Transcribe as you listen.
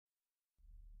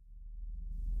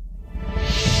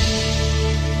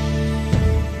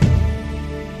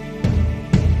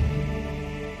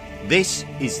This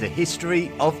is the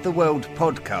History of the World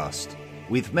podcast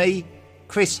with me,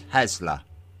 Chris Hasler.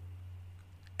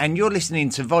 And you're listening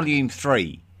to Volume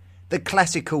 3, The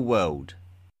Classical World.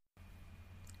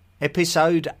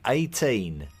 Episode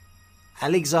 18,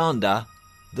 Alexander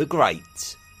the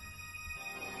Great.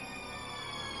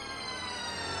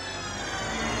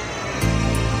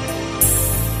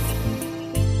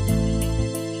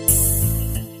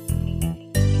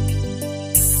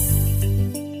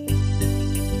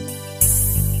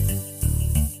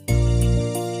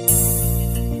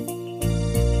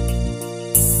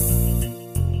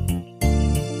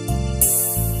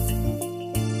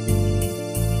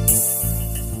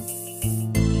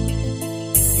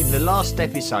 In the last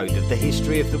episode of the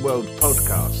History of the World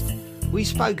podcast, we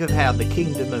spoke of how the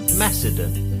Kingdom of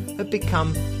Macedon had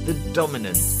become the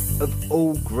dominant of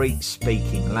all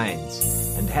Greek-speaking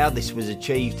lands, and how this was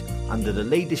achieved under the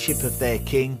leadership of their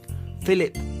king,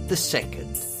 Philip II.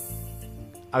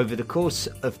 Over the course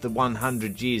of the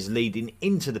 100 years leading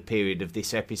into the period of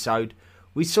this episode,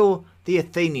 we saw the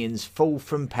Athenians fall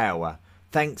from power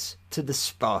thanks to the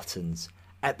Spartans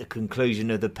at the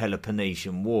conclusion of the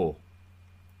Peloponnesian War.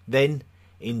 Then,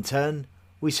 in turn,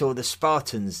 we saw the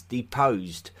Spartans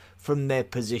deposed from their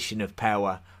position of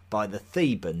power by the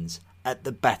Thebans at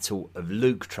the Battle of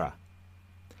Leuctra.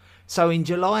 So in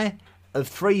July of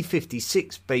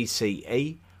 356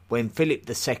 BCE, when Philip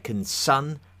II's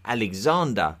son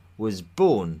Alexander was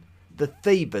born, the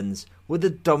Thebans were the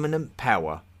dominant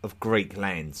power of Greek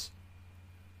lands.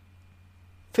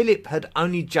 Philip had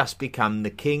only just become the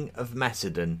king of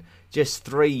Macedon just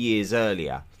 3 years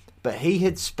earlier, but he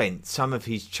had spent some of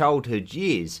his childhood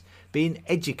years being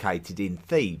educated in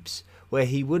Thebes, where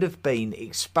he would have been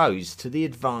exposed to the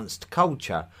advanced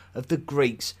culture of the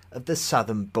Greeks of the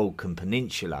southern Balkan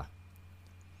Peninsula.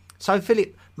 So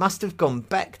Philip must have gone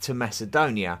back to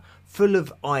Macedonia full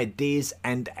of ideas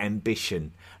and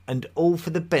ambition, and all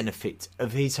for the benefit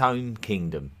of his home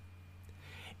kingdom.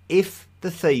 If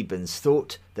the Thebans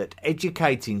thought that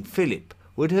educating Philip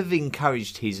would have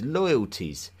encouraged his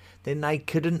loyalties, then they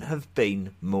couldn't have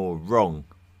been more wrong.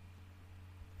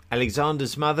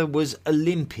 Alexander's mother was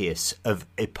Olympias of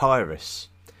Epirus,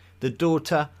 the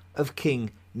daughter of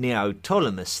King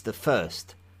Neoptolemus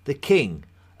I, the king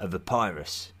of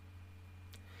Epirus.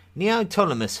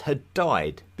 Neoptolemus had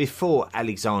died before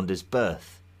Alexander's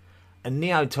birth, and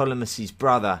Neoptolemus's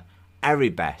brother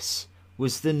Aribas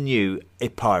was the new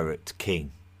Epirot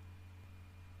king.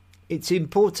 It's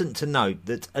important to note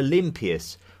that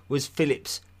Olympias was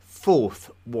Philip's fourth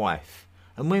wife,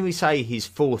 and when we say his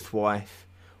fourth wife,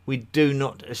 we do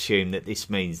not assume that this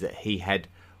means that he had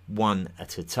one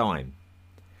at a time.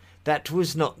 That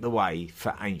was not the way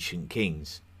for ancient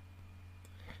kings.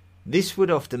 This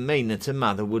would often mean that a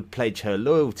mother would pledge her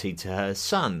loyalty to her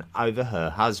son over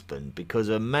her husband, because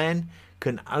a man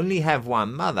can only have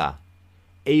one mother,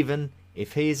 even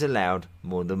if he is allowed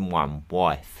more than one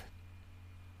wife.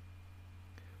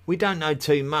 We don't know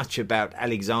too much about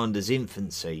Alexander's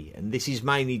infancy, and this is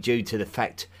mainly due to the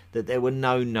fact that there were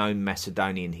no known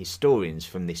Macedonian historians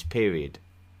from this period.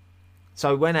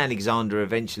 So when Alexander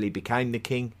eventually became the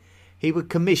king, he would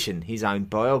commission his own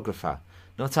biographer,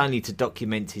 not only to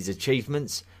document his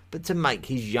achievements, but to make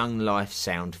his young life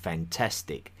sound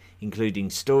fantastic,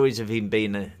 including stories of him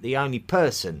being the only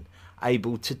person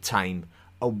able to tame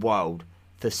a wild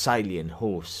Thessalian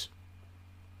horse.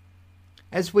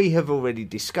 As we have already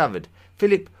discovered,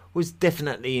 Philip was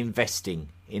definitely investing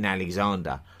in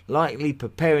Alexander, likely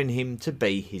preparing him to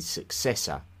be his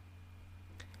successor.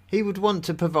 He would want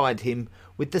to provide him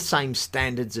with the same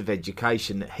standards of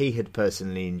education that he had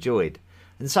personally enjoyed,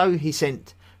 and so he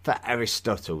sent for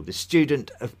Aristotle, the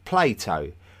student of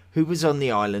Plato, who was on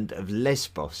the island of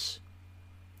Lesbos.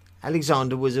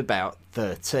 Alexander was about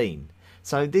 13,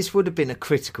 so this would have been a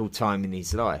critical time in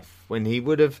his life, when he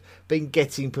would have been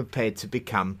getting prepared to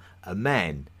become a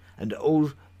man, and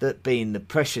all that being the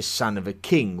precious son of a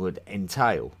king would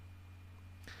entail.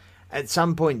 At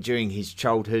some point during his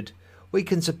childhood, we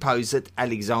can suppose that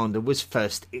Alexander was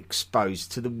first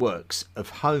exposed to the works of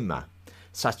Homer,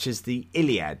 such as the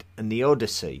Iliad and the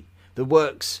Odyssey, the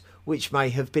works which may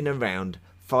have been around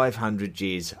 500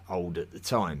 years old at the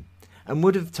time, and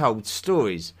would have told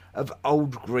stories of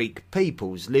old Greek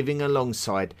peoples living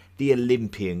alongside the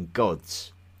Olympian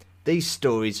gods. These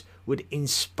stories would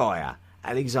inspire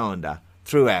Alexander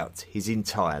throughout his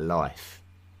entire life.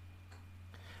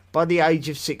 By the age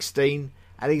of 16,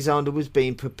 Alexander was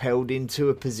being propelled into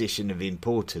a position of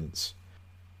importance.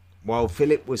 While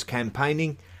Philip was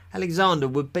campaigning, Alexander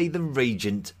would be the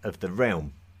regent of the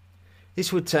realm.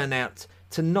 This would turn out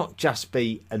to not just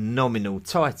be a nominal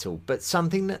title, but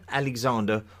something that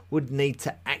Alexander would need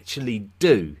to actually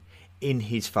do in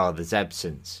his father's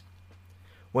absence.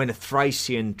 When a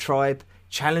Thracian tribe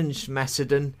challenged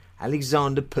Macedon,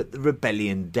 Alexander put the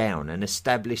rebellion down and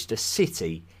established a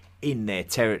city in their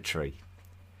territory.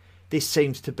 This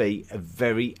seems to be a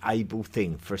very able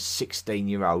thing for a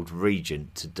 16-year-old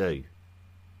regent to do.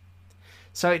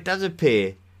 So it does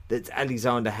appear that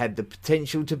Alexander had the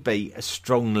potential to be a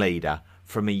strong leader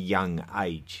from a young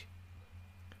age.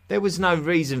 There was no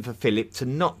reason for Philip to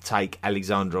not take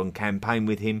Alexander on campaign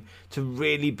with him to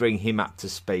really bring him up to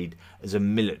speed as a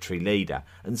military leader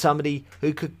and somebody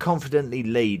who could confidently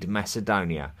lead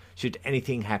Macedonia should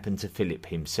anything happen to Philip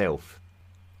himself.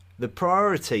 The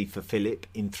priority for Philip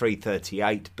in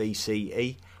 338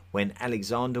 BCE, when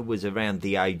Alexander was around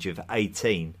the age of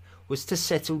 18, was to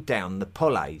settle down the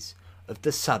poleis of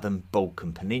the southern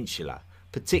Balkan Peninsula,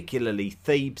 particularly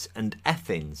Thebes and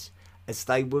Athens, as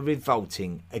they were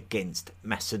revolting against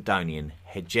Macedonian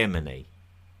hegemony.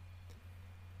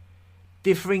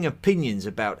 Differing opinions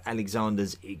about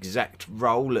Alexander's exact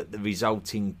role at the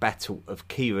resulting Battle of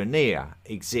Chaeronea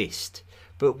exist,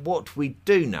 but what we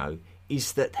do know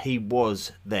is that he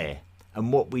was there,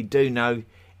 and what we do know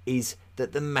is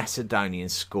that the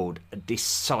Macedonians scored a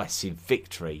decisive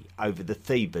victory over the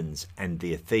Thebans and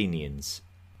the Athenians.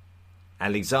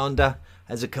 Alexander,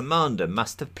 as a commander,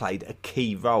 must have played a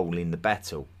key role in the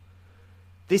battle.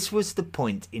 This was the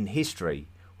point in history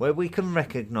where we can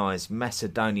recognise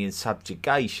Macedonian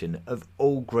subjugation of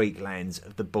all Greek lands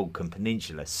of the Balkan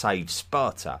Peninsula, save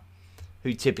Sparta,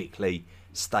 who typically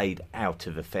stayed out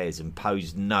of affairs and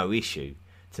posed no issue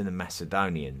to the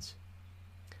Macedonians.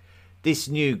 This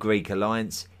new Greek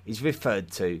alliance is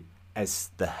referred to as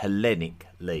the Hellenic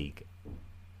League.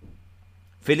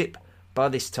 Philip, by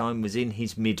this time, was in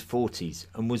his mid-40s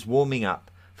and was warming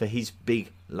up for his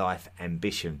big life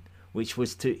ambition, which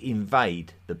was to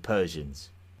invade the Persians.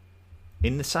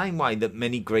 In the same way that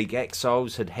many Greek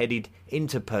exiles had headed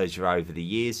into Persia over the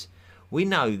years, we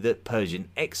know that Persian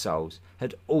exiles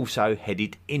had also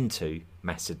headed into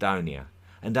Macedonia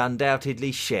and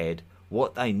undoubtedly shared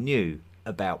what they knew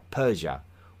about Persia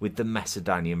with the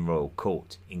Macedonian royal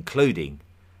court, including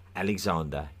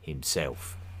Alexander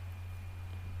himself.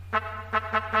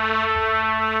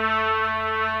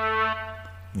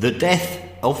 The death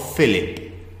of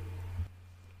Philip.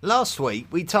 Last week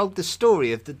we told the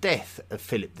story of the death of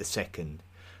Philip II,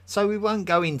 so we won't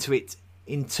go into it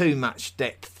in too much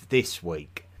depth this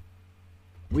week.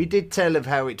 We did tell of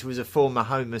how it was a former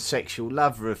homosexual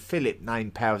lover of Philip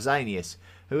named Pausanias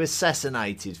who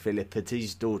assassinated Philip at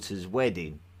his daughter's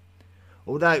wedding.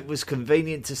 Although it was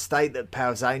convenient to state that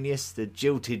Pausanias, the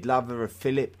jilted lover of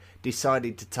Philip,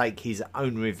 decided to take his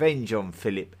own revenge on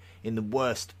Philip in the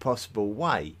worst possible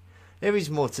way, there is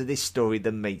more to this story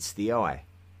than meets the eye.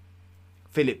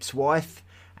 Philip's wife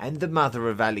and the mother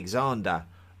of Alexander,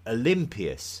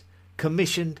 Olympias,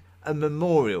 commissioned a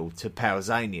memorial to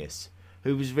Pausanias,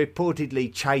 who was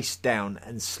reportedly chased down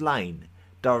and slain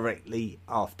directly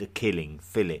after killing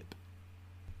Philip.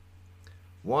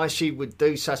 Why she would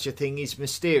do such a thing is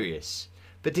mysterious,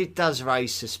 but it does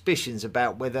raise suspicions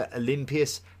about whether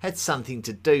Olympias had something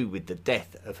to do with the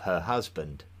death of her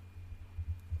husband.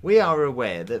 We are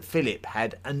aware that Philip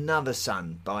had another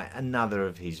son by another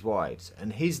of his wives,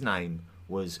 and his name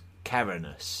was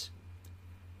Carinus.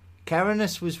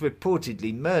 Carinus was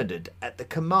reportedly murdered at the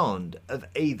command of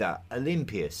either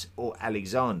Olympias or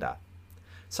Alexander.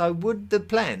 So would the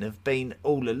plan have been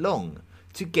all along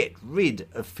to get rid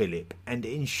of Philip and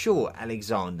ensure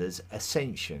Alexander's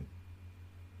ascension?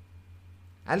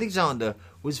 Alexander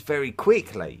was very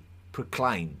quickly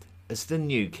proclaimed as the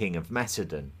new king of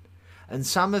Macedon, and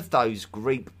some of those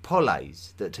Greek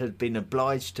poleis that had been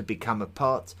obliged to become a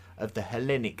part of the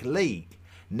Hellenic League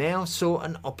now saw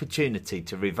an opportunity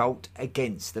to revolt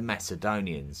against the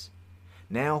Macedonians,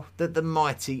 now that the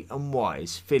mighty and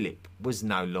wise Philip was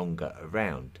no longer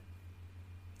around.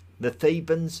 The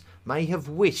Thebans may have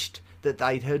wished that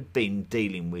they had been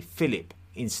dealing with Philip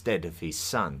instead of his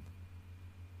son.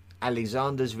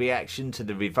 Alexander's reaction to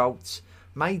the revolts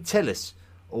may tell us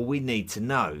all we need to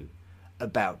know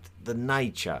about the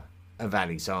nature of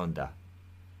Alexander.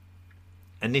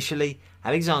 Initially,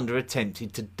 Alexander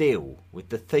attempted to deal with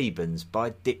the Thebans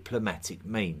by diplomatic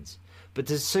means,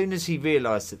 but as soon as he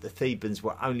realised that the Thebans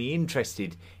were only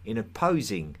interested in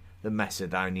opposing the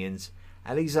Macedonians,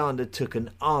 Alexander took an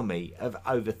army of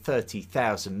over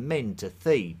 30,000 men to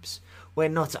Thebes, where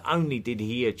not only did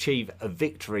he achieve a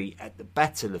victory at the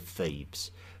Battle of Thebes,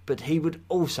 but he would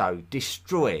also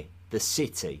destroy the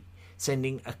city,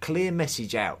 sending a clear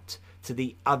message out to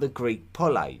the other Greek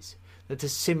poleis that a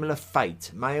similar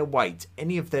fate may await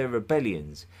any of their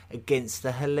rebellions against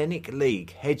the Hellenic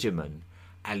League hegemon,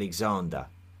 Alexander.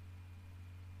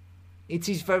 It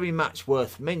is very much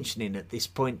worth mentioning at this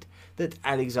point that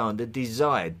Alexander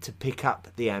desired to pick up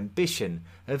the ambition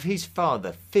of his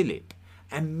father Philip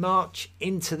and march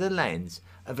into the lands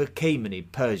of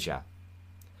Achaemenid Persia.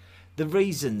 The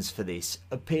reasons for this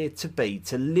appear to be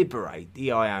to liberate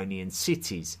the Ionian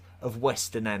cities of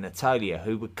western Anatolia,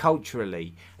 who were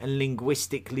culturally and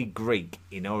linguistically Greek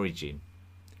in origin.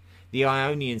 The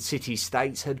Ionian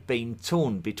city-states had been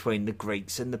torn between the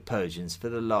Greeks and the Persians for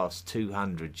the last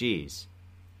 200 years.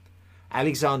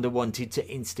 Alexander wanted to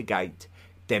instigate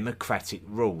democratic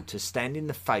rule to stand in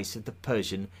the face of the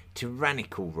Persian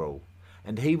tyrannical rule,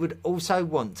 and he would also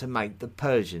want to make the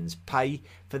Persians pay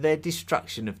for their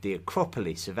destruction of the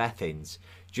Acropolis of Athens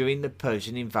during the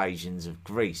Persian invasions of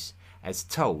Greece, as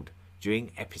told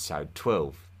during episode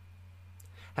 12.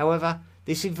 However,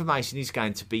 this information is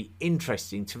going to be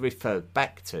interesting to refer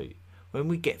back to when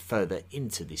we get further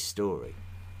into this story.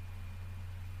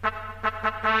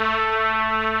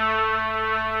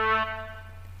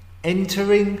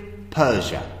 Entering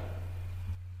Persia.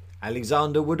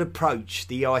 Alexander would approach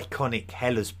the iconic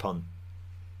Hellespont,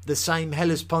 the same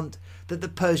Hellespont that the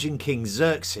Persian king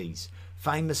Xerxes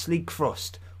famously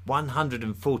crossed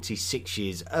 146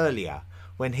 years earlier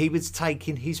when he was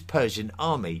taking his Persian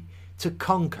army to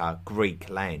conquer Greek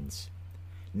lands.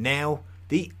 Now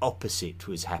the opposite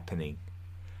was happening.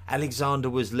 Alexander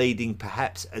was leading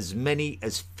perhaps as many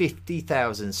as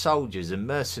 50,000 soldiers and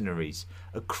mercenaries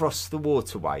across the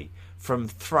waterway from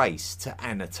Thrace to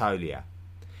Anatolia.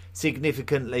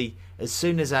 Significantly, as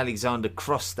soon as Alexander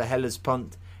crossed the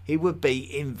Hellespont, he would be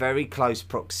in very close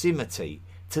proximity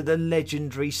to the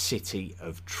legendary city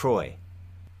of Troy.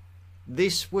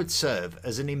 This would serve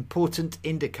as an important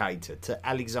indicator to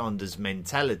Alexander's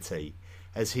mentality,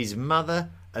 as his mother,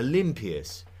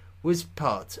 Olympias, was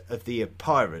part of the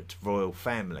Epirot royal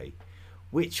family,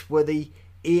 which were the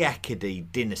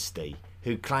Aeacidae dynasty,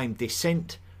 who claimed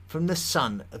descent from the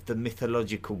son of the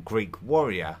mythological Greek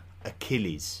warrior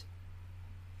Achilles.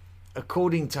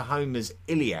 According to Homer's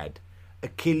Iliad,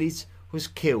 Achilles was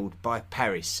killed by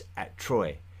Paris at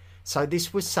Troy, so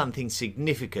this was something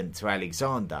significant to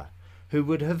Alexander, who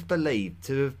would have believed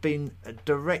to have been a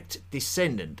direct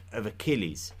descendant of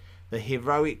Achilles, the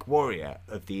heroic warrior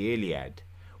of the Iliad,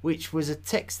 which was a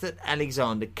text that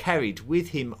Alexander carried with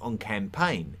him on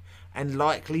campaign, and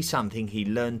likely something he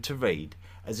learned to read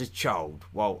as a child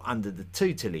while under the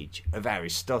tutelage of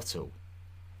Aristotle.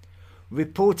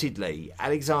 Reportedly,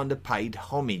 Alexander paid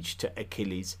homage to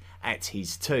Achilles at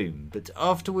his tomb, but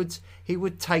afterwards he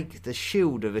would take the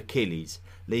shield of Achilles,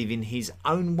 leaving his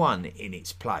own one in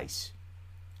its place.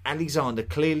 Alexander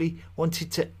clearly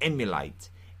wanted to emulate,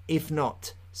 if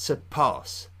not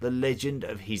surpass, the legend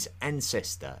of his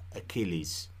ancestor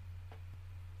Achilles.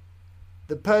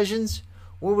 The Persians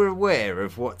were aware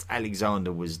of what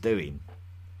Alexander was doing.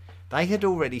 They had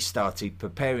already started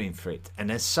preparing for it,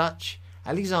 and as such,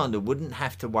 Alexander wouldn't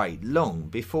have to wait long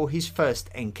before his first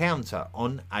encounter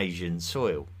on Asian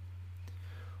soil.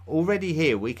 Already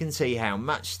here we can see how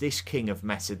much this king of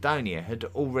Macedonia had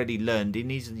already learned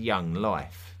in his young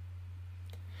life.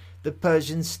 The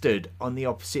Persians stood on the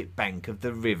opposite bank of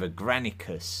the river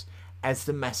Granicus as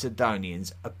the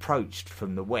Macedonians approached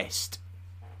from the west.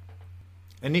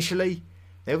 Initially,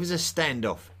 there was a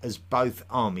standoff as both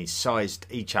armies sized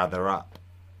each other up.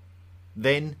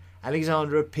 Then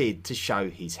Alexander appeared to show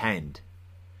his hand.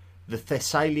 The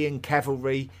Thessalian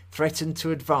cavalry threatened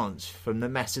to advance from the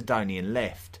Macedonian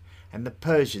left, and the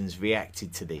Persians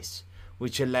reacted to this,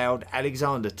 which allowed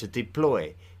Alexander to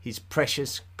deploy his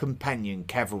precious companion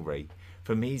cavalry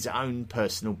from his own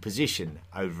personal position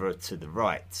over to the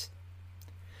right.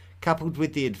 Coupled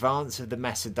with the advance of the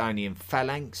Macedonian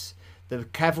phalanx, the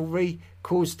cavalry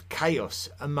caused chaos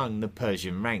among the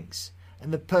Persian ranks,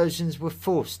 and the Persians were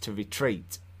forced to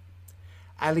retreat.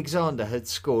 Alexander had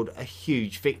scored a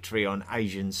huge victory on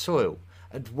Asian soil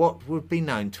at what would be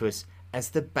known to us as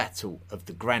the Battle of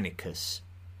the Granicus.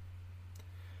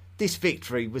 This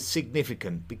victory was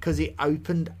significant because it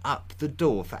opened up the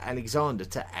door for Alexander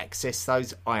to access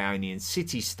those Ionian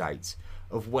city-states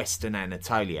of western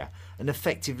Anatolia and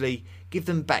effectively give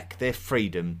them back their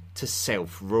freedom to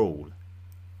self-rule.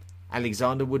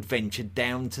 Alexander would venture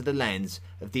down to the lands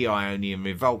of the Ionian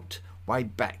revolt way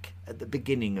back at the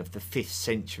beginning of the 5th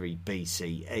century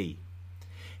BCE.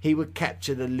 He would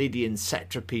capture the Lydian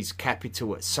satrapy's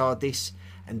capital at Sardis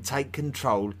and take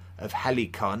control of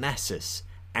Halicarnassus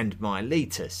and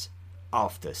Miletus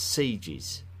after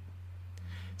sieges.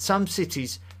 Some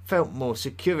cities felt more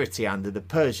security under the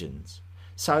Persians,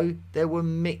 so there were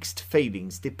mixed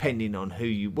feelings depending on who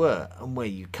you were and where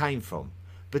you came from,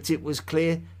 but it was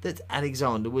clear that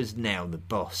Alexander was now the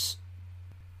boss.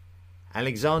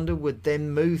 Alexander would then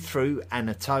move through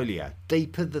Anatolia,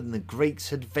 deeper than the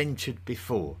Greeks had ventured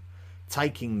before,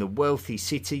 taking the wealthy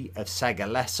city of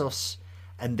Sagalassos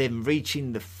and then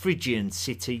reaching the Phrygian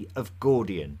city of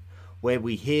Gordion, where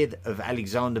we hear of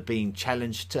Alexander being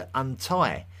challenged to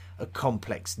untie a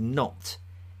complex knot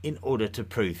in order to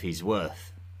prove his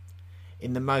worth.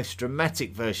 In the most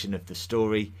dramatic version of the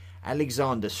story,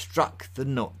 Alexander struck the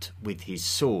knot with his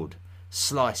sword,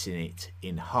 slicing it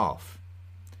in half.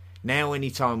 Now,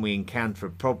 anytime we encounter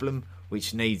a problem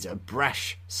which needs a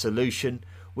brash solution,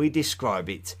 we describe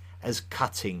it as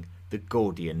cutting the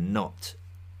Gordian knot.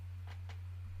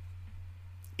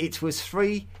 It was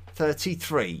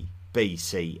 333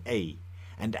 BCE,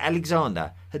 and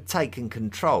Alexander had taken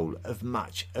control of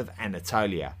much of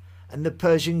Anatolia, and the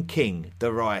Persian king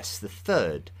Darius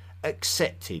III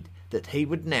accepted that he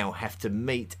would now have to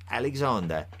meet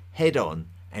Alexander head on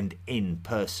and in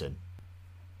person.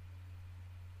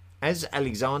 As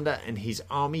Alexander and his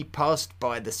army passed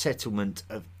by the settlement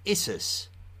of Issus,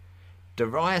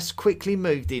 Darius quickly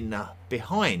moved in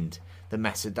behind the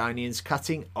Macedonians,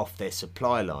 cutting off their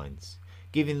supply lines,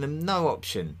 giving them no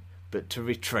option but to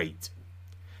retreat.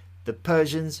 The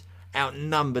Persians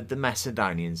outnumbered the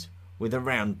Macedonians with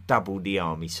around double the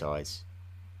army size.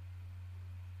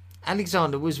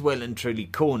 Alexander was well and truly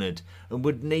cornered and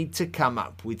would need to come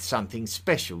up with something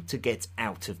special to get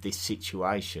out of this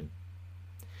situation.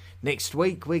 Next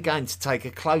week we're going to take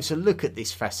a closer look at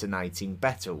this fascinating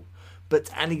battle,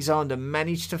 but Alexander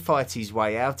managed to fight his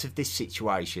way out of this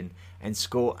situation and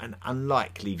score an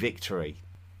unlikely victory.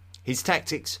 His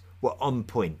tactics were on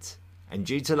point, and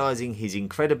utilising his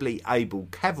incredibly able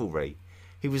cavalry,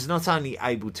 he was not only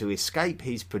able to escape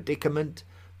his predicament,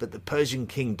 but the Persian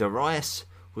king Darius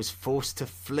was forced to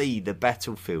flee the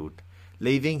battlefield,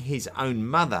 leaving his own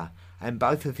mother and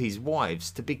both of his wives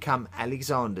to become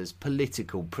Alexander's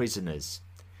political prisoners.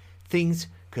 Things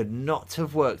could not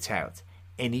have worked out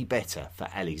any better for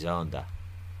Alexander.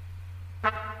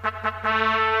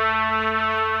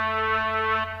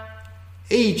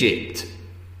 Egypt.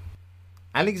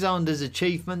 Alexander's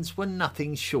achievements were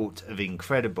nothing short of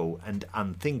incredible and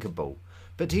unthinkable,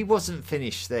 but he wasn't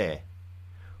finished there.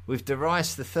 With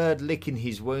Darius III licking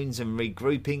his wounds and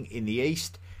regrouping in the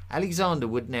east, Alexander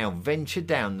would now venture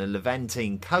down the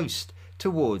Levantine coast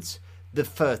towards the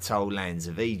fertile lands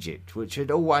of Egypt, which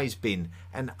had always been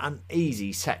an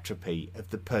uneasy satrapy of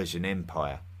the Persian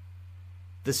Empire.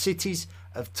 The cities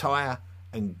of Tyre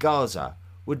and Gaza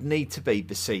would need to be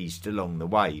besieged along the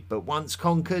way, but once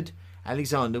conquered,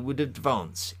 Alexander would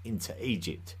advance into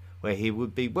Egypt, where he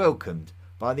would be welcomed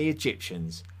by the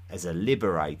Egyptians as a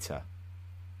liberator.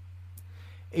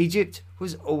 Egypt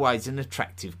was always an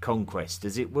attractive conquest,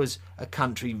 as it was a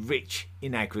country rich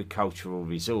in agricultural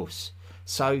resource,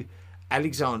 so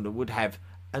Alexander would have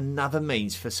another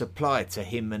means for supply to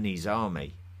him and his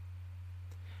army.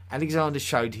 Alexander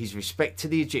showed his respect to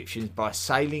the Egyptians by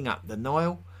sailing up the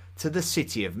Nile to the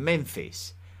city of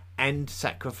Memphis and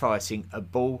sacrificing a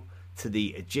bull to the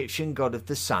Egyptian god of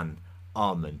the sun,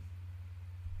 Amun.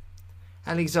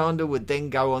 Alexander would then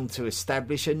go on to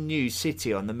establish a new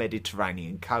city on the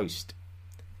Mediterranean coast.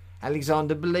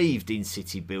 Alexander believed in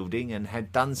city building and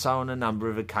had done so on a number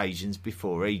of occasions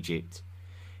before Egypt.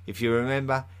 If you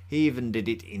remember, he even did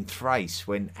it in Thrace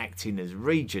when acting as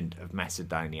regent of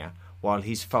Macedonia while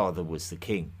his father was the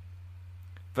king.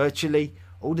 Virtually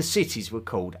all the cities were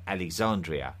called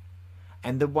Alexandria,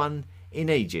 and the one in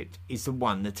Egypt is the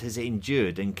one that has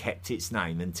endured and kept its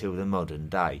name until the modern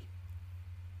day.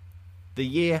 The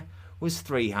year was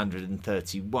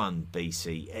 331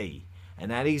 BCE,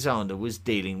 and Alexander was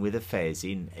dealing with affairs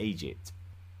in Egypt.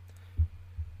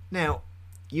 Now,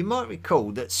 you might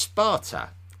recall that Sparta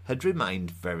had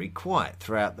remained very quiet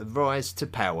throughout the rise to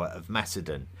power of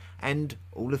Macedon and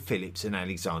all of Philip's and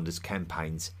Alexander's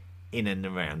campaigns in and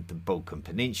around the Balkan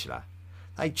Peninsula.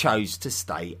 They chose to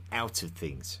stay out of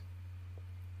things.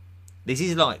 This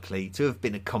is likely to have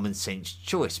been a common sense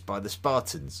choice by the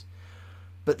Spartans,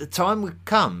 but the time would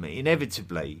come,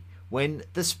 inevitably, when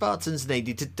the Spartans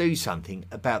needed to do something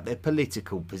about their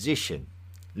political position,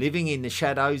 living in the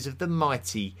shadows of the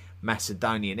mighty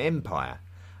Macedonian Empire,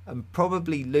 and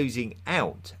probably losing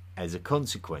out as a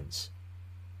consequence.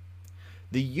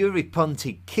 The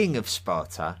Eurypontic king of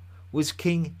Sparta was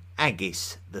King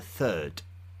Agis III,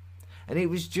 and it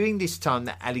was during this time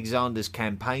that Alexander's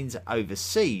campaigns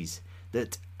overseas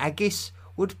that Agis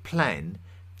would plan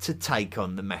to take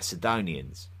on the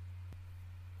Macedonians.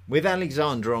 With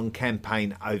Alexander on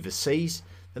campaign overseas,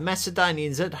 The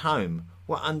Macedonians at home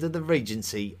were under the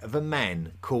regency of a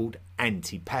man called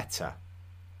Antipater.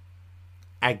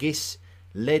 Agis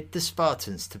led the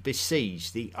Spartans to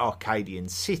besiege the Arcadian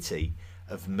city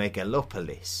of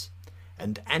Megalopolis,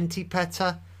 and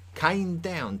Antipater came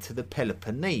down to the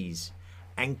Peloponnese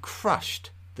and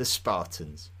crushed the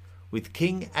Spartans, with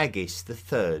King Agis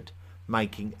III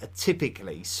making a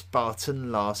typically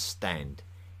Spartan last stand,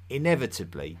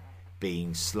 inevitably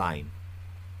being slain.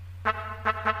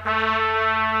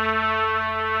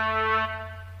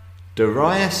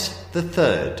 Darius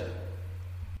III.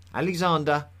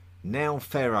 Alexander, now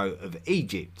Pharaoh of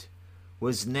Egypt,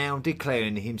 was now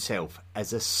declaring himself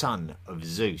as a son of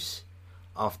Zeus,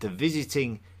 after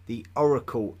visiting the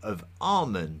oracle of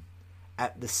Amun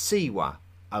at the Siwa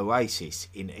oasis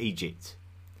in Egypt.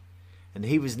 And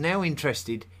he was now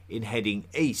interested in heading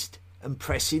east and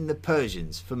pressing the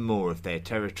Persians for more of their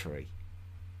territory.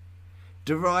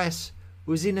 Darius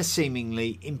was in a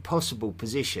seemingly impossible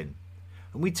position,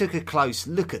 and we took a close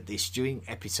look at this during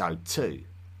episode 2.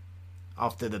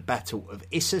 After the Battle of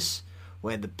Issus,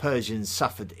 where the Persians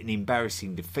suffered an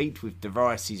embarrassing defeat with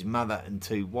Darius' mother and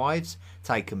 2 wives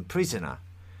taken prisoner,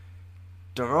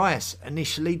 Darius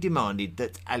initially demanded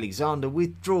that Alexander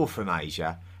withdraw from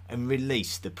Asia and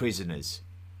release the prisoners.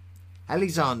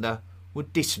 Alexander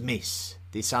would dismiss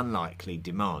this unlikely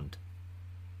demand.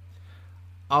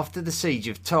 After the siege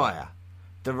of Tyre,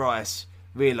 Darius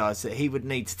realised that he would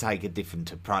need to take a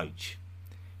different approach.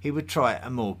 He would try a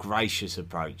more gracious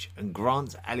approach and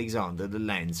grant Alexander the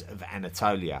lands of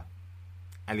Anatolia.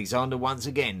 Alexander once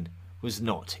again was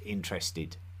not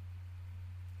interested.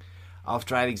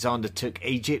 After Alexander took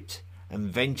Egypt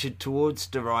and ventured towards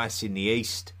Darius in the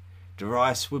east,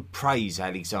 Darius would praise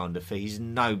Alexander for his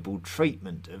noble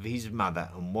treatment of his mother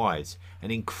and wives,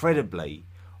 and incredibly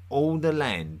all the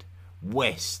land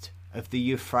west of the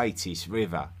Euphrates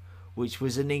River, which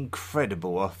was an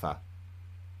incredible offer.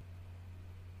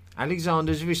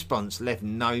 Alexander's response left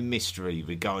no mystery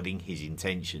regarding his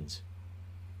intentions.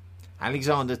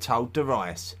 Alexander told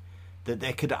Darius that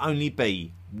there could only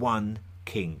be one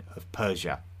king of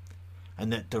Persia,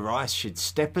 and that Darius should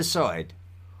step aside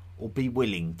or be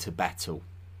willing to battle.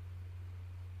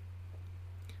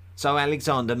 So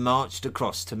Alexander marched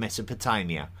across to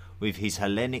Mesopotamia with his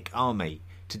Hellenic army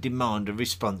to demand a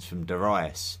response from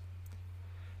Darius.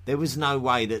 There was no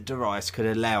way that Darius could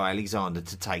allow Alexander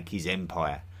to take his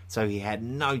empire, so he had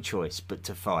no choice but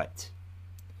to fight.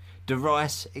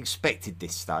 Darius expected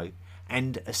this though,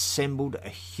 and assembled a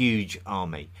huge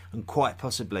army, and quite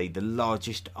possibly the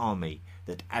largest army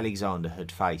that Alexander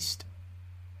had faced.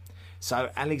 So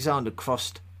Alexander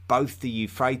crossed both the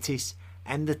Euphrates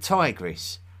and the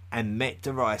Tigris and met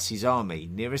Darius' army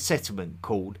near a settlement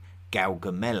called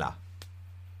Gaugamela.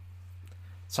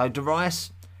 So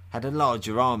Darius had a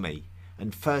larger army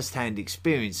and first-hand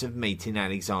experience of meeting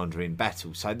Alexander in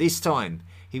battle, so this time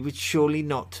he would surely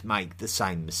not make the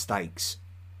same mistakes.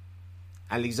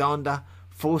 Alexander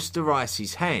forced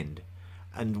Darius' hand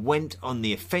and went on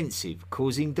the offensive,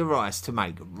 causing Darius to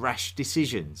make rash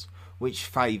decisions which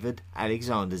favoured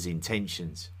Alexander's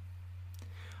intentions.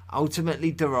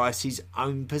 Ultimately, Darius'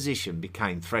 own position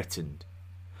became threatened,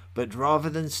 but rather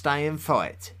than stay and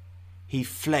fight, he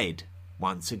fled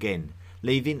once again,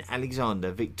 leaving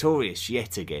Alexander victorious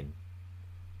yet again.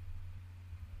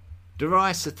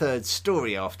 Darius III's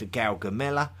story after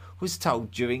Gaugamela was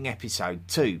told during episode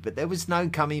 2, but there was no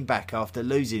coming back after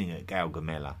losing at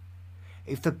Gaugamela.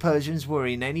 If the Persians were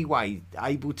in any way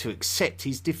able to accept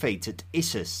his defeat at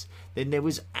Issus, then there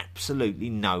was absolutely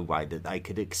no way that they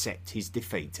could accept his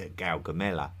defeat at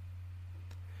Gaugamela.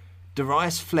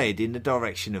 Darius fled in the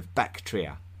direction of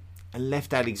Bactria and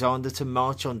left Alexander to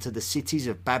march on to the cities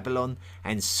of Babylon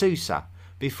and Susa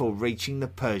before reaching the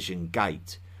Persian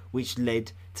gate, which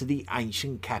led to the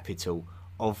ancient capital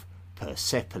of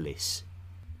Persepolis.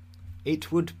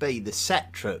 It would be the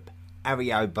satrap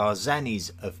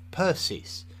Ariobarzanes of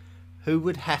Persis who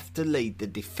would have to lead the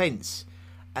defence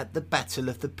at the Battle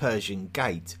of the Persian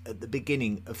Gate at the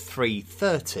beginning of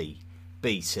 330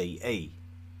 BCE.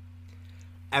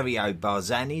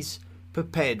 Ariobarzanes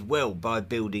prepared well by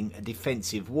building a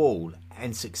defensive wall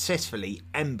and successfully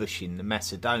ambushing the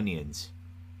Macedonians.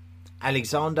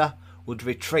 Alexander would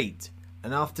retreat,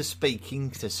 and after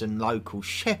speaking to some local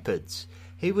shepherds,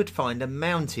 he would find a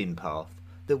mountain path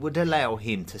that would allow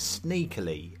him to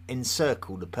sneakily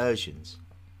encircle the Persians.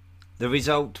 The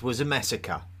result was a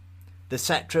massacre. The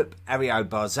satrap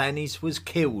Ariobarzanes was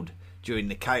killed during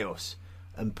the chaos,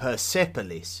 and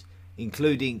Persepolis,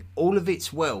 including all of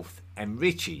its wealth and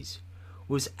riches,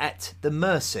 was at the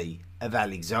mercy of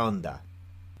Alexander.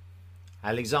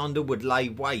 Alexander would lay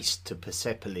waste to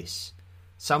Persepolis,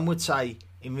 some would say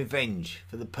in revenge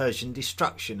for the Persian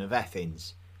destruction of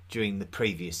Athens during the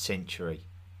previous century.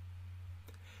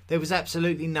 There was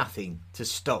absolutely nothing to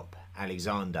stop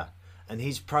Alexander, and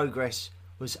his progress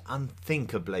was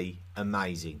unthinkably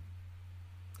amazing.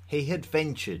 He had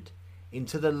ventured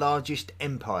into the largest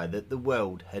empire that the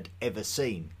world had ever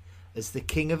seen, as the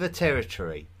king of a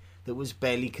territory that was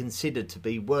barely considered to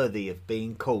be worthy of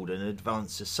being called an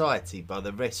advanced society by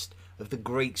the rest of the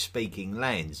Greek-speaking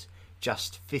lands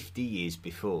just 50 years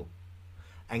before,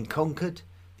 and conquered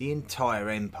the entire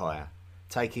empire,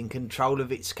 taking control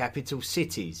of its capital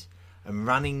cities and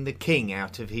running the king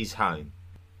out of his home.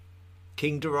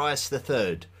 King Darius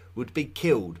III would be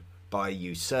killed by a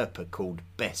usurper called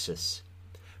Bessus,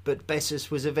 but Bessus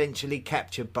was eventually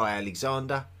captured by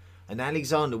Alexander, and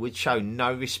Alexander would show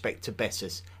no respect to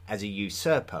Bessus as a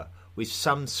usurper, with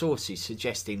some sources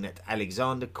suggesting that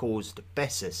Alexander caused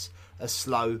Bessus a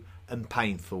slow and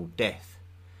painful death.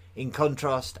 In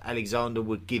contrast, Alexander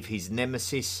would give his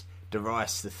nemesis,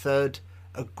 Darius III,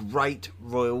 a great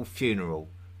royal funeral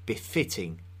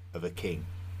befitting of a king.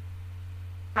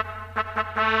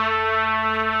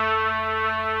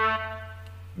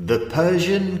 The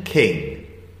Persian King.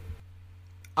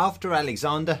 After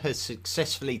Alexander had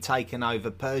successfully taken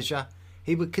over Persia,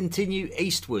 he would continue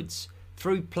eastwards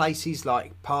through places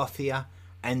like Parthia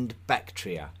and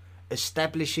Bactria,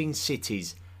 establishing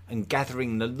cities and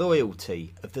gathering the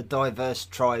loyalty of the diverse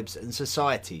tribes and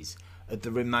societies of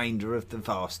the remainder of the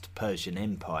vast Persian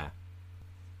Empire.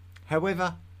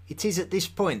 However, it is at this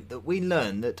point that we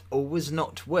learn that all was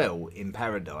not well in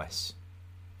paradise.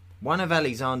 One of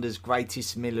Alexander's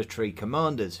greatest military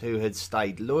commanders, who had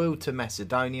stayed loyal to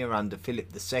Macedonia under Philip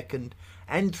II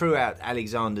and throughout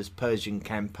Alexander's Persian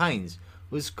campaigns,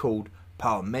 was called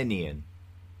Parmenion.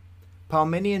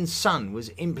 Parmenion's son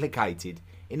was implicated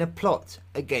in a plot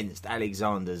against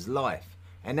Alexander's life,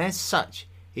 and as such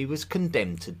he was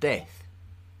condemned to death.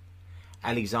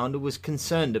 Alexander was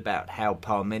concerned about how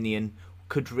Parmenion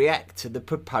could react to the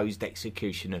proposed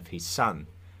execution of his son,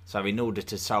 so in order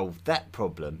to solve that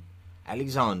problem,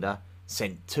 Alexander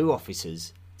sent 2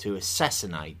 officers to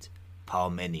assassinate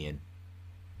Parmenion.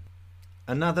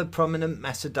 Another prominent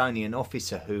Macedonian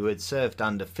officer who had served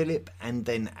under Philip and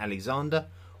then Alexander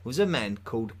was a man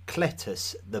called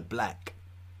Cletus the Black.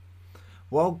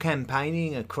 While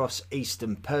campaigning across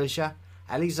eastern Persia,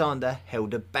 Alexander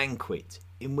held a banquet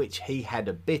in which he had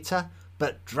a bitter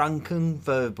but drunken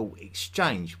verbal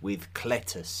exchange with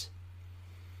Cletus.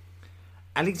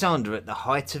 Alexander, at the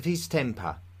height of his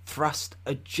temper, thrust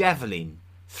a javelin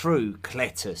through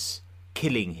Cletus,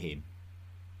 killing him.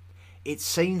 It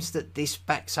seems that this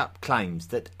backs up claims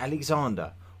that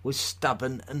Alexander was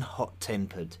stubborn and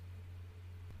hot-tempered.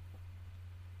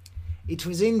 It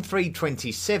was in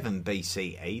 327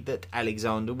 BCE that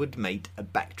Alexander would meet a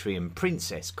Bactrian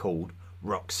princess called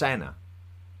Roxana.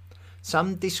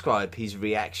 Some describe his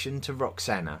reaction to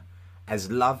Roxana as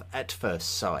love at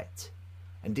first sight,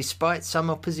 and despite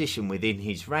some opposition within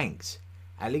his ranks,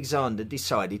 Alexander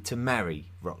decided to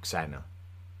marry Roxana.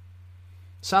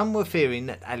 Some were fearing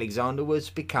that Alexander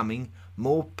was becoming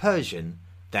more Persian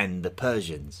than the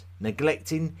Persians,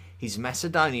 neglecting his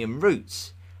Macedonian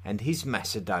roots and his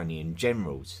Macedonian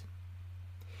generals.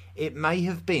 It may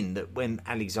have been that when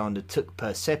Alexander took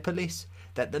Persepolis,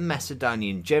 that the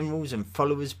Macedonian generals and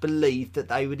followers believed that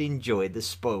they would enjoy the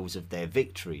spoils of their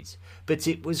victories, but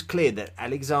it was clear that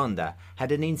Alexander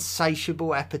had an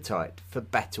insatiable appetite for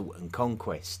battle and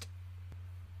conquest.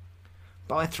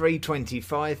 By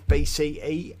 325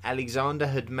 BCE, Alexander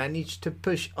had managed to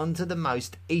push onto the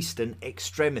most eastern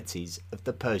extremities of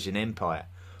the Persian Empire,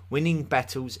 winning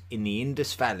battles in the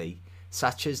Indus Valley,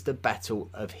 such as the Battle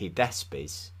of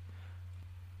Hydaspes.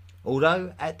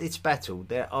 Although at this battle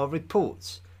there are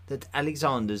reports that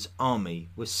Alexander's army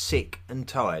was sick and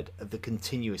tired of the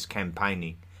continuous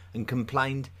campaigning and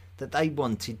complained that they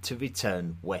wanted to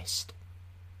return west.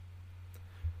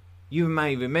 You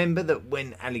may remember that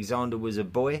when Alexander was a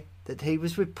boy, that he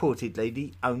was reportedly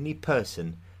the only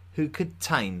person who could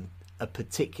tame a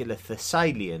particular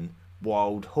Thessalian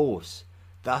wild horse,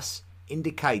 thus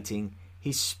indicating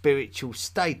his spiritual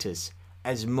status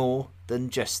as more than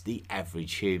just the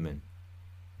average human.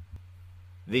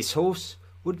 This horse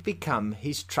would become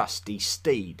his trusty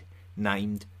steed,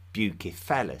 named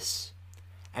Bucephalus,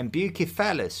 and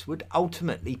Bucephalus would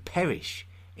ultimately perish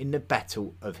in the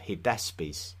Battle of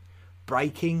Hydaspes,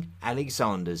 breaking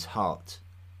Alexander's heart.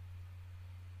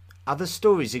 Other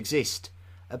stories exist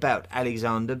about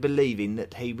Alexander believing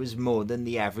that he was more than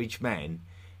the average man,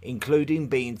 including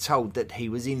being told that he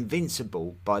was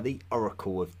invincible by the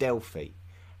Oracle of Delphi,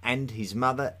 and his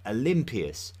mother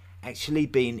Olympias actually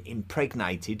being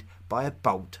impregnated by a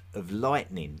bolt of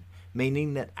lightning,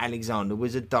 meaning that Alexander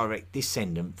was a direct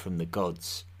descendant from the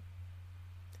gods.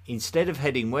 Instead of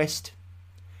heading west,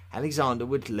 Alexander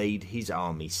would lead his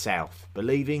army south,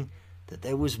 believing that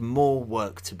there was more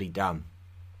work to be done.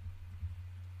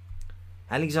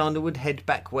 Alexander would head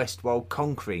back west while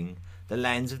conquering the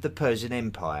lands of the Persian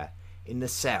Empire in the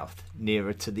south,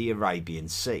 nearer to the Arabian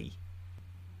Sea.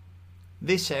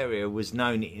 This area was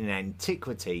known in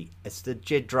antiquity as the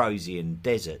Gedrosian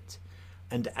Desert,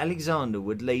 and Alexander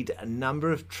would lead a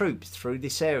number of troops through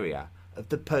this area of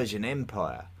the Persian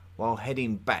Empire while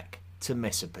heading back to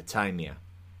Mesopotamia.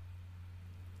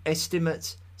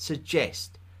 Estimates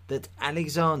suggest that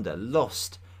Alexander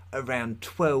lost around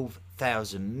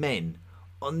 12,000 men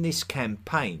on this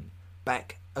campaign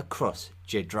back across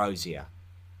Gedrosia.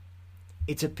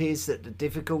 It appears that the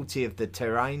difficulty of the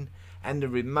terrain and the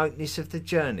remoteness of the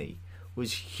journey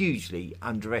was hugely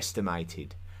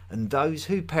underestimated, and those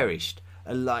who perished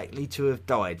are likely to have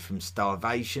died from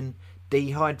starvation,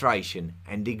 dehydration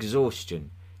and exhaustion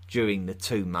during the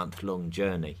 2-month-long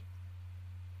journey.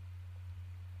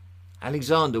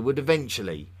 Alexander would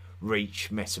eventually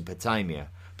reach Mesopotamia,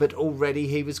 but already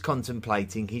he was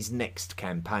contemplating his next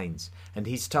campaigns, and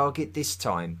his target this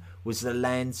time was the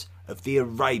lands of the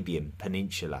Arabian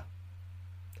Peninsula.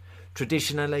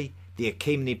 Traditionally, the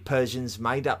Achaemenid Persians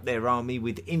made up their army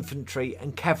with infantry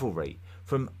and cavalry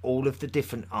from all of the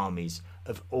different armies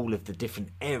of all of the different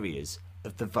areas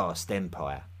of the vast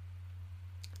empire.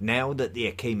 Now that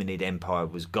the Achaemenid Empire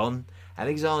was gone,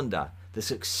 Alexander, the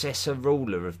successor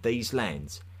ruler of these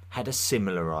lands, had a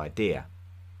similar idea.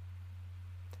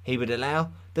 He would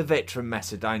allow the veteran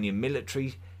Macedonian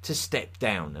military to step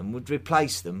down and would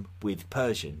replace them with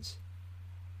Persians.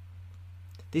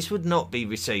 This would not be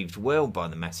received well by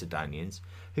the Macedonians,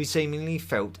 who seemingly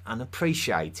felt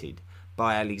unappreciated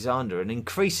by Alexander and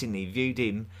increasingly viewed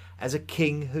him as a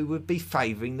king who would be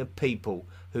favouring the people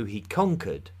who he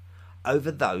conquered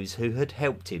over those who had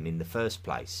helped him in the first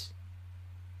place.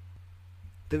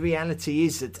 The reality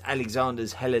is that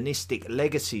Alexander's Hellenistic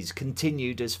legacies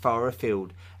continued as far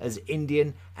afield as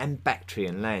Indian and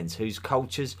Bactrian lands, whose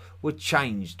cultures were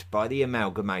changed by the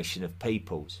amalgamation of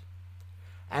peoples.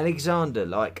 Alexander,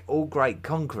 like all great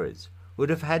conquerors, would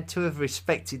have had to have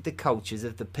respected the cultures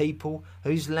of the people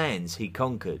whose lands he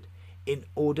conquered in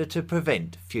order to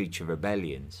prevent future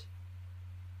rebellions.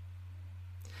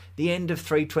 The end of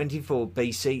 324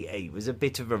 BCE was a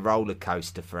bit of a roller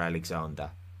coaster for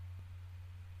Alexander.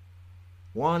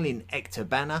 While in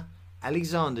Ecbatana,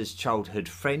 Alexander's childhood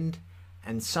friend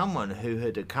and someone who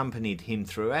had accompanied him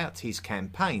throughout his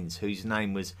campaigns, whose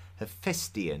name was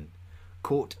Hephaestion,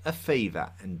 caught a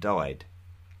fever and died.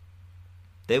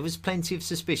 There was plenty of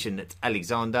suspicion that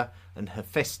Alexander and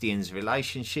Hephaestion's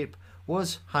relationship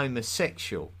was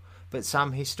homosexual, but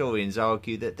some historians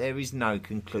argue that there is no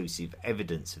conclusive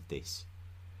evidence of this.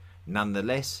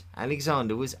 Nonetheless,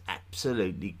 Alexander was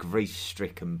absolutely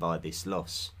grief-stricken by this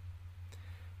loss.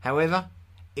 However,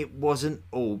 it wasn't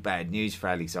all bad news for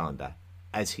Alexander,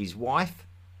 as his wife,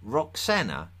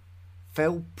 Roxana,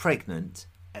 fell pregnant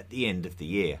at the end of the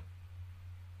year.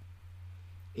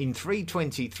 In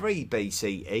 323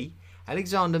 BCE,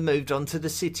 Alexander moved on to the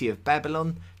city of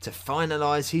Babylon to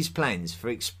finalise his plans for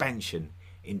expansion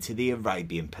into the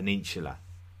Arabian Peninsula.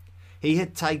 He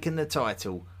had taken the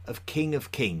title of King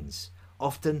of Kings,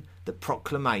 often the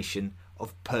proclamation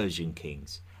of Persian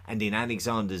kings, and in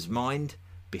Alexander's mind,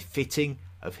 befitting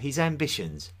of his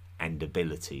ambitions and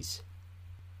abilities.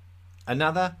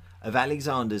 Another of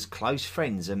Alexander's close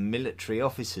friends and military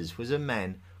officers was a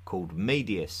man called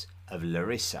Medius of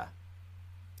Larissa.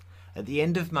 At the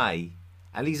end of May,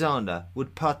 Alexander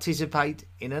would participate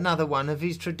in another one of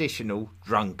his traditional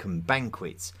drunken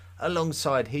banquets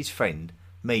alongside his friend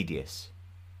Medius.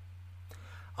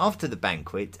 After the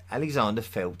banquet, Alexander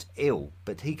felt ill,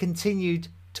 but he continued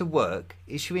to work,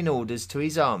 issuing orders to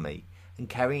his army and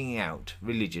carrying out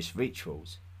religious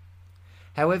rituals.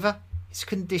 However, his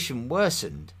condition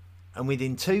worsened, and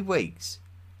within 2 weeks,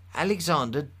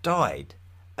 Alexander died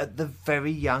at the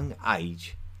very young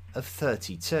age of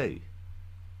 32.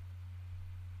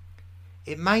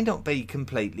 It may not be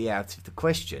completely out of the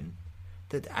question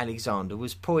that Alexander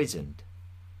was poisoned.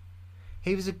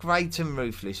 He was a great and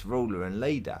ruthless ruler and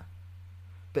leader,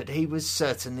 but he was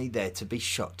certainly there to be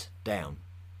shot down.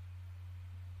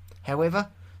 However,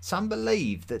 some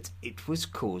believe that it was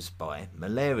caused by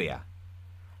malaria,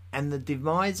 and the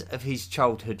demise of his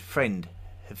childhood friend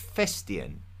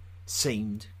Hephaestion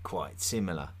seemed quite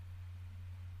similar.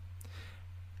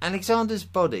 Alexander's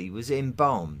body was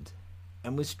embalmed,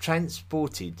 and was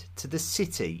transported to the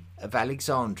city of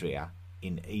Alexandria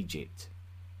in Egypt.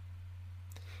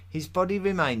 His body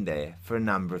remained there for a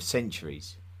number of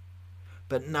centuries,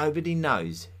 but nobody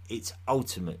knows its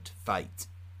ultimate fate.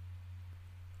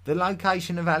 The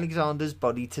location of Alexander's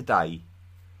body today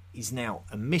is now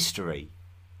a mystery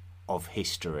of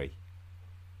history.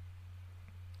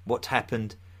 What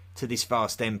happened to this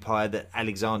vast empire that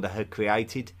Alexander had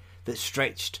created, that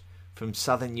stretched from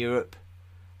southern Europe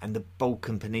and the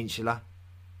Balkan Peninsula?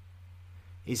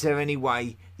 Is there any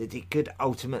way that it could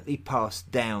ultimately pass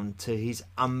down to his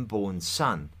unborn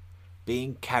son,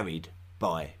 being carried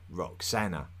by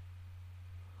Roxana?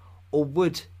 Or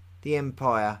would the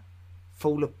empire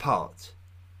fall apart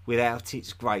without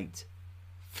its great,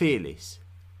 fearless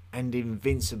and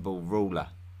invincible ruler?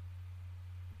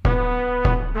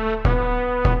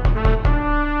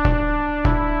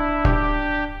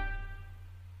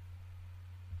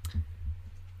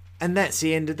 And that's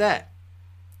the end of that.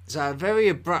 So a very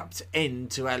abrupt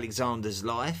end to Alexander's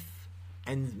life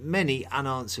and many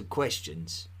unanswered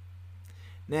questions.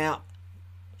 Now,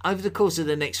 over the course of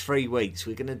the next 3 weeks,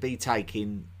 we're going to be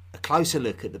taking a closer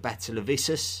look at the Battle of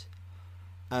Issus,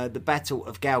 the Battle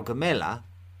of Gaugamela,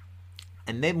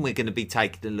 and then we're going to be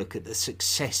taking a look at the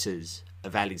successors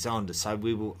of Alexander. So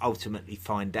we will ultimately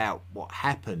find out what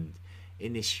happened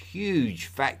in this huge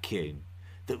vacuum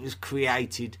that was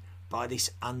created by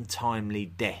this untimely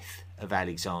death of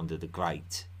Alexander the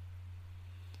Great.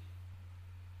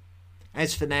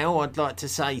 As for now, I'd like to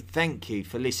say thank you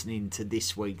for listening to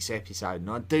this week's episode, and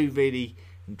I do really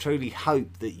and truly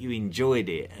hope that you enjoyed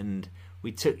it and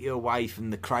we took you away from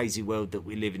the crazy world that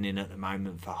we're living in at the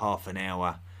moment for half an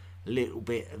hour, a little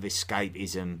bit of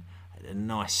escapism, a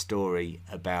nice story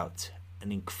about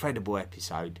an incredible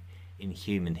episode in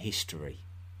human history.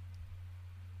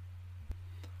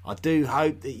 I do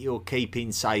hope that you're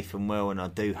keeping safe and well, and I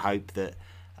do hope that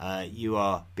you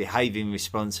are behaving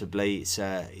responsibly.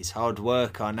 It's hard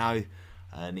work, I know,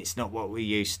 and it's not what we're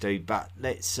used to, but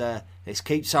let's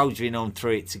keep soldiering on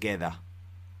through it together.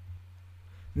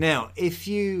 Now, if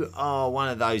you are one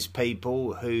of those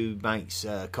people who makes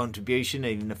a contribution,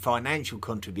 even a financial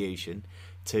contribution,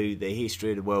 to the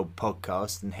History of the World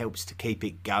podcast and helps to keep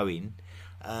it going,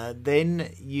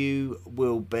 then you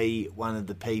will be one of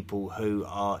the people who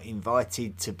are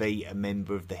invited to be a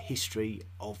member of the History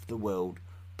of the World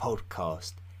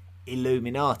podcast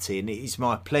Illuminati. And it is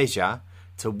my pleasure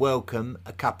to welcome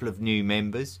a couple of new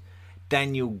members,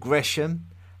 Daniel Gresham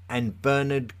and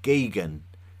Bernard Geegan.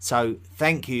 So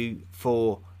thank you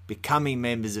for becoming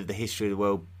members of the History of the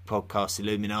World podcast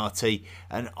Illuminati,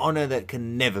 an honour that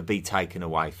can never be taken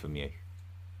away from you.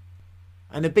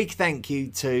 And a big thank you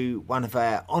to one of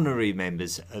our honorary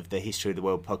members of the History of the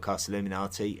World podcast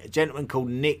Illuminati, a gentleman called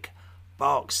Nick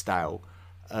Barksdale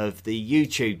of the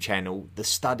YouTube channel The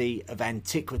Study of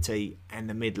Antiquity and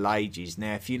the Middle Ages.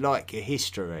 Now, if you like your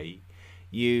history,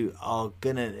 you're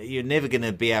never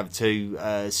gonna be able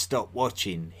to stop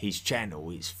watching his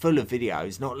channel. It's full of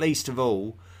videos, not least of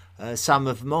all some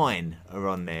of mine are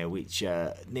on there, which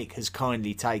Nick has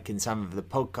kindly taken some of the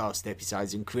podcast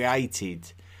episodes and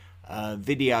created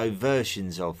video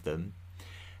versions of them.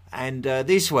 And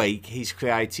this week he's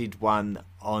created one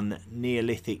on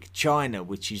Neolithic China,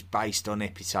 which is based on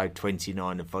episode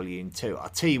 29 of volume 2. I'll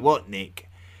tell you what, Nick,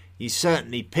 you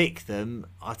certainly pick them.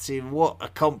 I'll tell you what a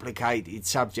complicated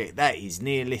subject that is.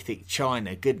 Neolithic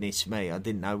China, goodness me, I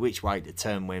didn't know which way to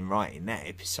turn when writing that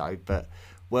episode, but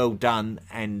well done.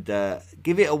 And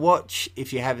give it a watch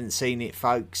if you haven't seen it,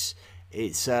 folks.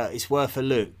 It's worth a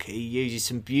look. He uses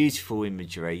some beautiful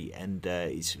imagery and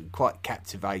it's quite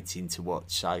captivating to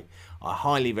watch. So I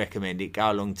highly recommend it. Go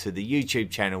along to the YouTube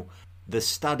channel, The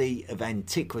Study of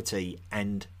Antiquity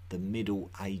and the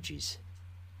Middle Ages.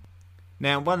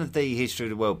 Now, one of the History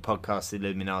of the World podcast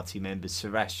Illuminati members,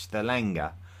 Suresh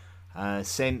Thalanga,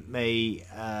 sent me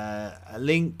a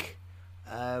link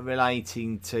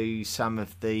relating to some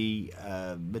of the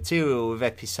material of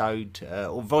episode,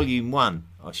 or volume 1,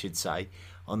 I should say,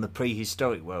 on the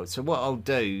prehistoric world. So what I'll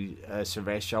do,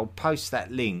 Suresh, I'll post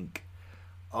that link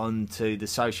onto the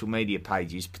social media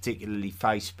pages, particularly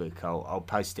Facebook. I'll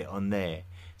post it on there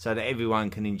so that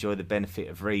everyone can enjoy the benefit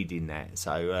of reading that.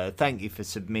 So thank you for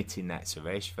submitting that,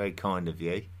 Suresh. Very kind of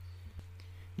you.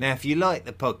 Now, if you like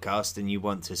the podcast and you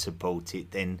want to support it,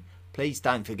 then please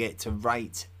don't forget to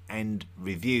rate and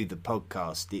review the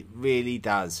podcast. It really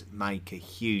does make a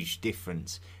huge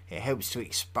difference. It helps to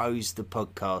expose the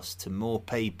podcast to more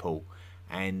people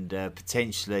and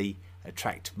potentially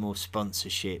attract more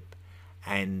sponsorship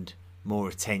and more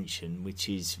attention, which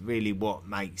is really what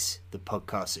makes the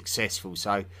podcast successful.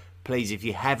 So please, if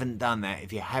you haven't done that,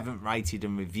 if you haven't rated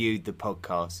and reviewed the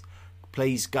podcast,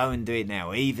 please go and do it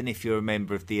now. Even if you're a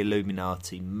member of the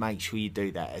Illuminati, make sure you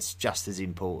do that. It's just as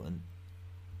important.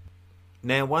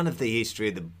 Now, one of the History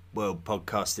of the World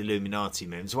podcast Illuminati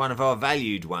members, one of our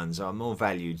valued ones, our more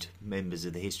valued members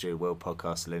of the History of the World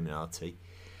podcast Illuminati,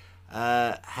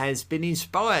 has been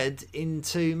inspired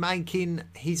into making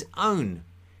his own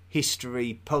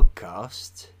history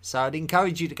podcast. So I'd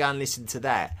encourage you to go and listen to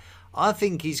that. I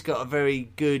think he's got a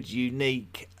very good,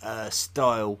 unique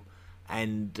style,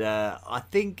 and I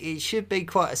think it should be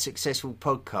quite a successful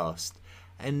podcast.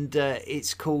 And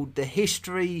it's called The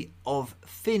History of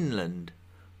Finland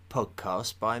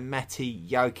podcast by Matti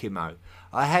Jokimo.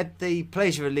 I had the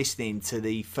pleasure of listening to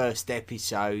the first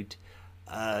episode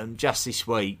just this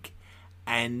week,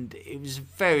 and it was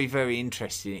very, very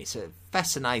interesting. It's a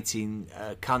fascinating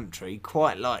country,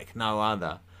 quite like no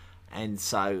other, and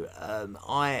so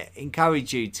I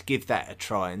encourage you to give that a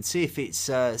try and see if it's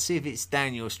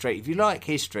down your street. If you like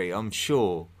history, I'm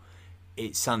sure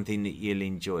it's something that you'll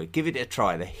enjoy. Give it a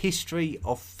try. The History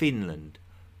of Finland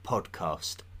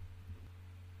podcast.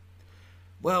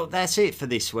 Well, that's it for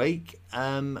this week.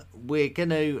 We're going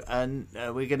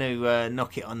to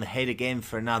knock it on the head again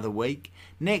for another week.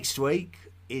 Next week,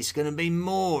 it's going to be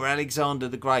more Alexander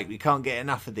the Great. We can't get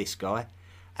enough of this guy.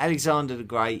 Alexander the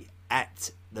Great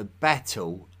at the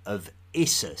Battle of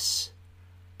Issus.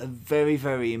 A very,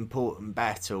 very important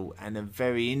battle and a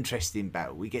very interesting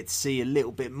battle. We get to see a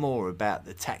little bit more about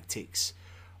the tactics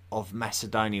of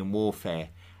Macedonian warfare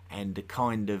and the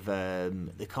kind of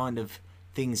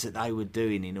things that they were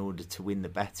doing in order to win the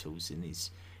battles, and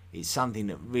it's something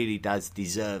that really does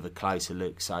deserve a closer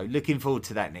look. So looking forward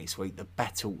to that next week, the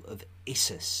Battle of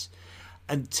Issus.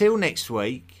 Until next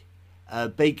week,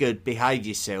 be good, behave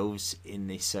yourselves in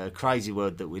this crazy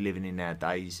world that we're living in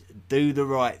nowadays. Do the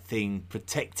right thing,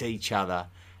 protect each other,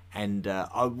 and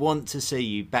I want to see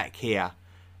you back here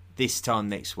this time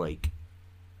next week.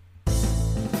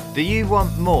 Do you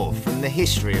want more from the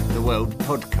History of the World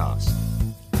podcast?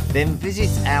 Then visit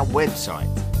our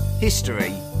website,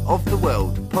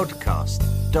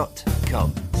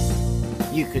 historyoftheworldpodcast.com.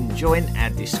 You can join our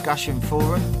discussion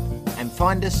forum and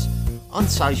find us on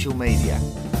social media.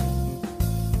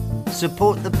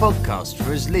 Support the podcast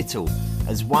for as little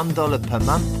as $1 per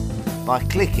month by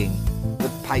clicking the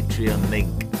Patreon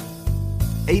link.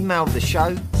 Email the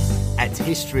show at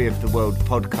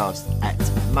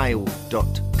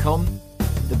historyoftheworldpodcast@mail.com.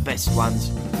 The best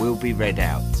ones will be read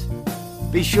out.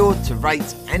 Be sure to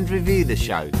rate and review the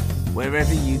show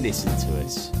wherever you listen to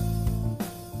us.